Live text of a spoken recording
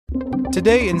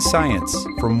Today in Science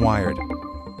from Wired.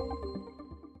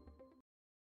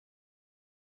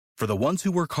 For the ones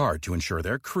who work hard to ensure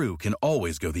their crew can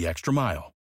always go the extra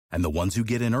mile, and the ones who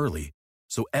get in early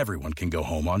so everyone can go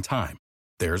home on time,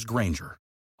 there's Grainger,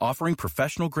 offering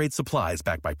professional-grade supplies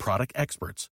backed by product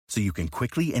experts so you can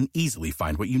quickly and easily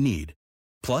find what you need.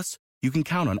 Plus, you can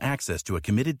count on access to a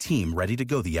committed team ready to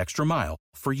go the extra mile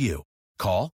for you.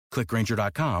 Call, click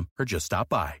Grainger.com, or just stop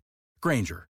by.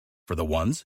 Grainger, for the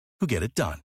ones who get it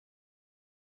done.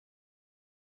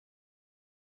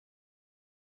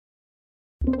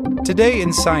 Today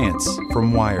in Science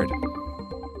from Wired.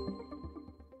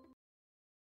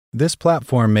 This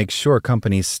platform makes sure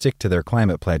companies stick to their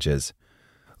climate pledges.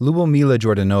 Lubomila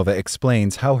Jordanova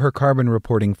explains how her carbon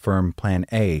reporting firm Plan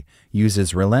A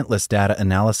uses relentless data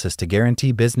analysis to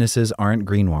guarantee businesses aren't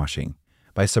greenwashing.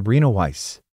 By Sabrina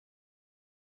Weiss.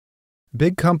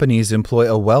 Big companies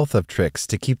employ a wealth of tricks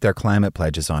to keep their climate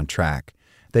pledges on track.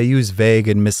 They use vague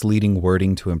and misleading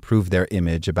wording to improve their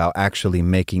image about actually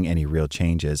making any real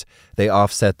changes. They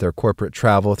offset their corporate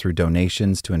travel through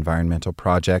donations to environmental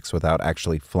projects without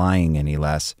actually flying any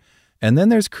less. And then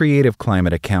there's creative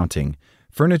climate accounting.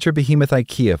 Furniture behemoth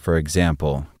IKEA, for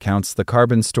example, counts the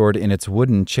carbon stored in its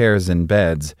wooden chairs and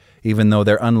beds, even though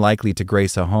they're unlikely to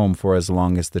grace a home for as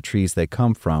long as the trees they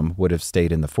come from would have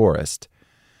stayed in the forest.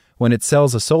 When it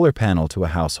sells a solar panel to a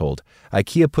household,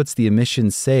 IKEA puts the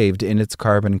emissions saved in its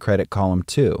carbon credit column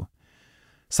too.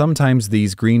 Sometimes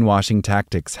these greenwashing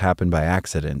tactics happen by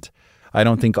accident. I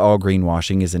don't think all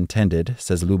greenwashing is intended,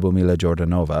 says Lubomila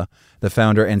Jordanova, the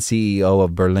founder and CEO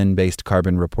of Berlin-based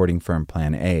carbon reporting firm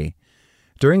Plan A.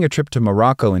 During a trip to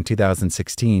Morocco in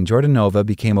 2016, Jordanova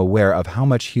became aware of how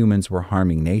much humans were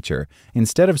harming nature.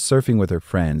 Instead of surfing with her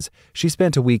friends, she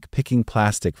spent a week picking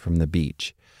plastic from the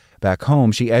beach. Back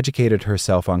home, she educated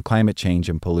herself on climate change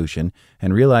and pollution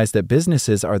and realized that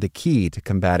businesses are the key to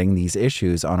combating these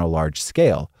issues on a large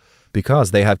scale. Because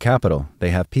they have capital,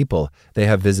 they have people, they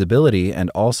have visibility,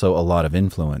 and also a lot of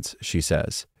influence, she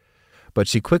says. But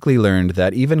she quickly learned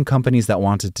that even companies that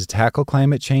wanted to tackle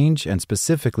climate change, and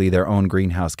specifically their own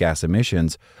greenhouse gas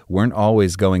emissions, weren't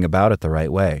always going about it the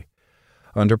right way.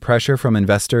 Under pressure from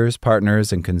investors,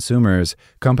 partners, and consumers,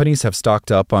 companies have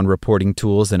stocked up on reporting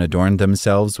tools and adorned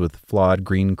themselves with flawed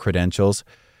green credentials.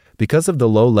 Because of the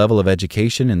low level of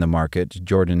education in the market,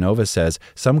 Jordanova says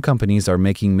some companies are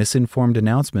making misinformed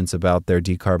announcements about their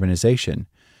decarbonization.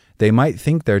 They might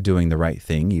think they're doing the right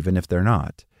thing, even if they're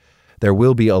not. There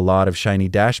will be a lot of shiny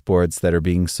dashboards that are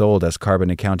being sold as carbon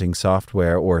accounting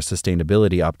software or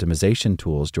sustainability optimization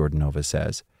tools, Jordanova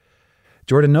says.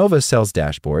 Jordanova sells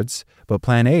dashboards, but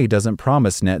Plan A doesn't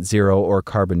promise net zero or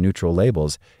carbon neutral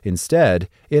labels. Instead,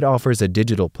 it offers a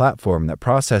digital platform that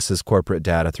processes corporate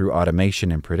data through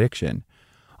automation and prediction.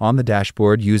 On the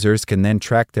dashboard, users can then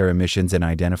track their emissions and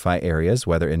identify areas,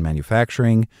 whether in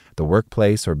manufacturing, the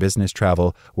workplace, or business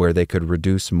travel, where they could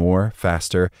reduce more,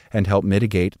 faster, and help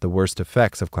mitigate the worst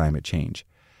effects of climate change.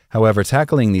 However,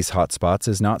 tackling these hotspots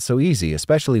is not so easy,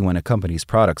 especially when a company's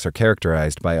products are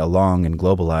characterized by a long and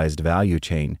globalized value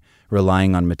chain,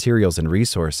 relying on materials and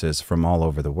resources from all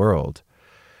over the world.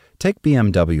 Take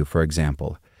BMW, for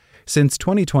example. Since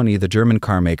 2020, the German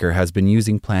carmaker has been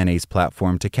using Plan A's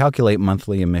platform to calculate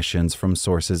monthly emissions from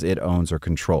sources it owns or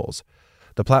controls.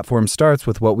 The platform starts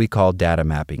with what we call data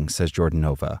mapping, says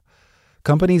Jordanova.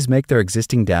 Companies make their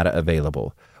existing data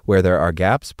available. Where there are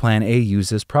gaps, Plan A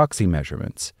uses proxy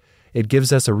measurements. It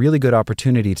gives us a really good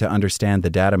opportunity to understand the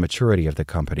data maturity of the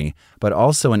company, but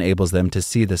also enables them to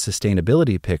see the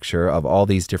sustainability picture of all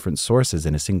these different sources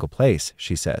in a single place,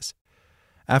 she says.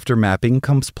 After mapping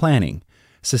comes planning.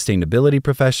 Sustainability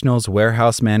professionals,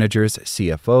 warehouse managers,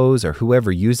 CFOs, or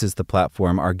whoever uses the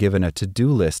platform are given a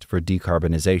to-do list for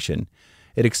decarbonization.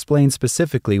 It explains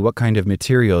specifically what kind of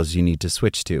materials you need to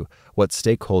switch to, what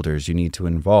stakeholders you need to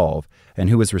involve, and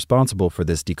who is responsible for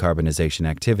this decarbonization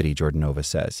activity, Jordanova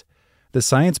says. The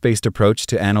science-based approach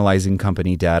to analyzing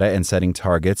company data and setting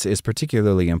targets is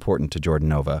particularly important to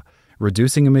Jordanova.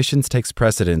 Reducing emissions takes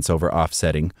precedence over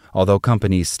offsetting, although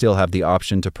companies still have the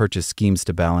option to purchase schemes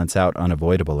to balance out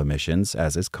unavoidable emissions,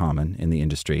 as is common in the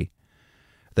industry.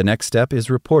 The next step is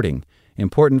reporting,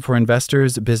 important for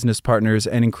investors, business partners,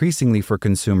 and increasingly for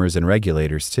consumers and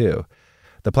regulators, too.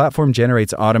 The platform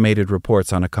generates automated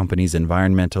reports on a company's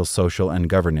environmental, social, and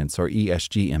governance, or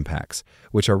ESG impacts,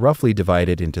 which are roughly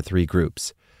divided into 3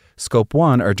 groups. Scope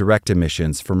 1 are direct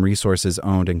emissions from resources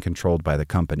owned and controlled by the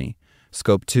company.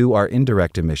 Scope 2 are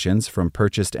indirect emissions from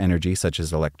purchased energy such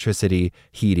as electricity,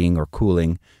 heating, or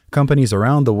cooling. Companies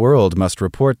around the world must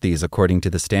report these according to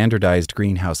the standardized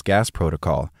greenhouse gas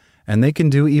protocol. And they can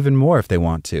do even more if they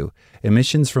want to.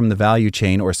 Emissions from the value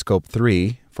chain, or Scope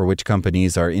 3, for which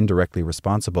companies are indirectly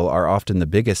responsible, are often the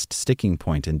biggest sticking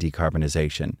point in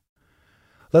decarbonization.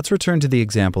 Let's return to the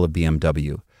example of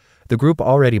BMW. The group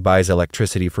already buys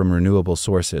electricity from renewable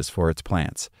sources for its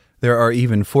plants. There are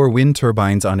even 4 wind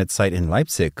turbines on its site in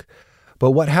Leipzig.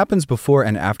 But what happens before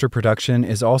and after production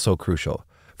is also crucial.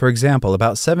 For example,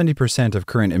 about 70% of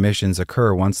current emissions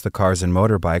occur once the cars and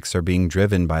motorbikes are being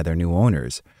driven by their new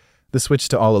owners. The switch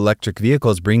to all-electric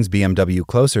vehicles brings BMW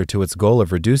closer to its goal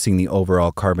of reducing the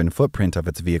overall carbon footprint of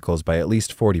its vehicles by at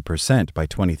least 40% by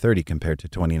 2030 compared to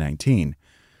 2019.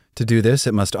 To do this,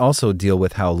 it must also deal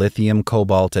with how lithium,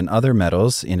 cobalt, and other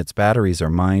metals in its batteries are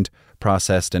mined,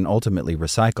 processed, and ultimately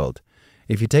recycled.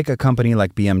 If you take a company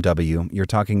like BMW, you're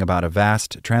talking about a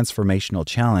vast, transformational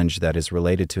challenge that is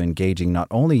related to engaging not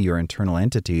only your internal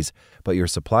entities, but your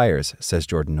suppliers, says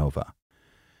Jordanova.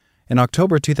 In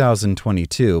October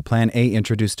 2022, Plan A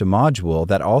introduced a module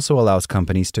that also allows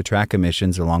companies to track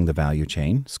emissions along the value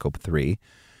chain, Scope 3.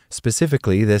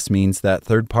 Specifically, this means that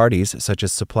third parties, such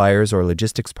as suppliers or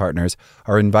logistics partners,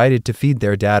 are invited to feed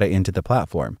their data into the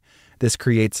platform. This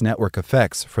creates network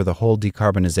effects for the whole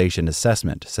decarbonization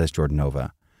assessment, says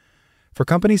Jordanova. For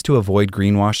companies to avoid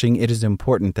greenwashing, it is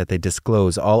important that they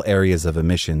disclose all areas of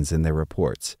emissions in their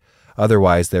reports.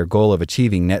 Otherwise, their goal of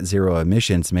achieving net zero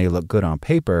emissions may look good on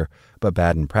paper, but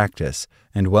bad in practice,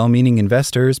 and well-meaning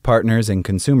investors, partners, and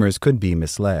consumers could be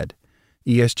misled.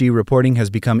 ESG reporting has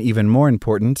become even more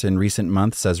important in recent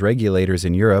months as regulators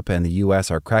in Europe and the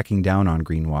US are cracking down on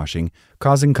greenwashing,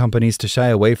 causing companies to shy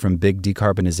away from big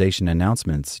decarbonization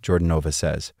announcements, Jordanova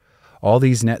says. All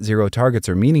these net zero targets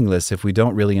are meaningless if we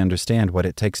don't really understand what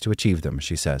it takes to achieve them,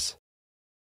 she says.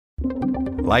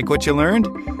 Like what you learned?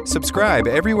 Subscribe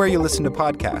everywhere you listen to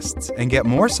podcasts and get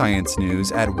more science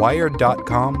news at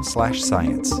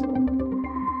wired.com/science.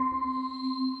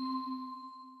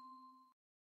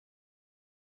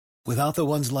 Without the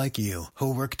ones like you,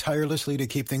 who work tirelessly to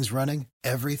keep things running,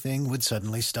 everything would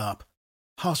suddenly stop.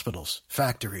 Hospitals,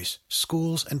 factories,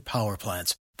 schools, and power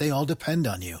plants, they all depend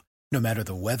on you. No matter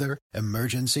the weather,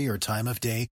 emergency, or time of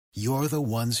day, you're the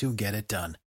ones who get it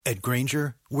done. At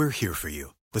Grainger, we're here for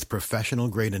you with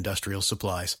professional-grade industrial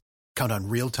supplies. Count on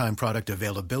real-time product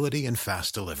availability and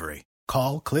fast delivery.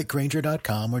 Call, click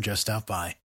Grainger.com, or just stop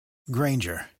by.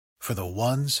 Grainger, for the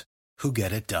ones who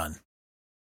get it done.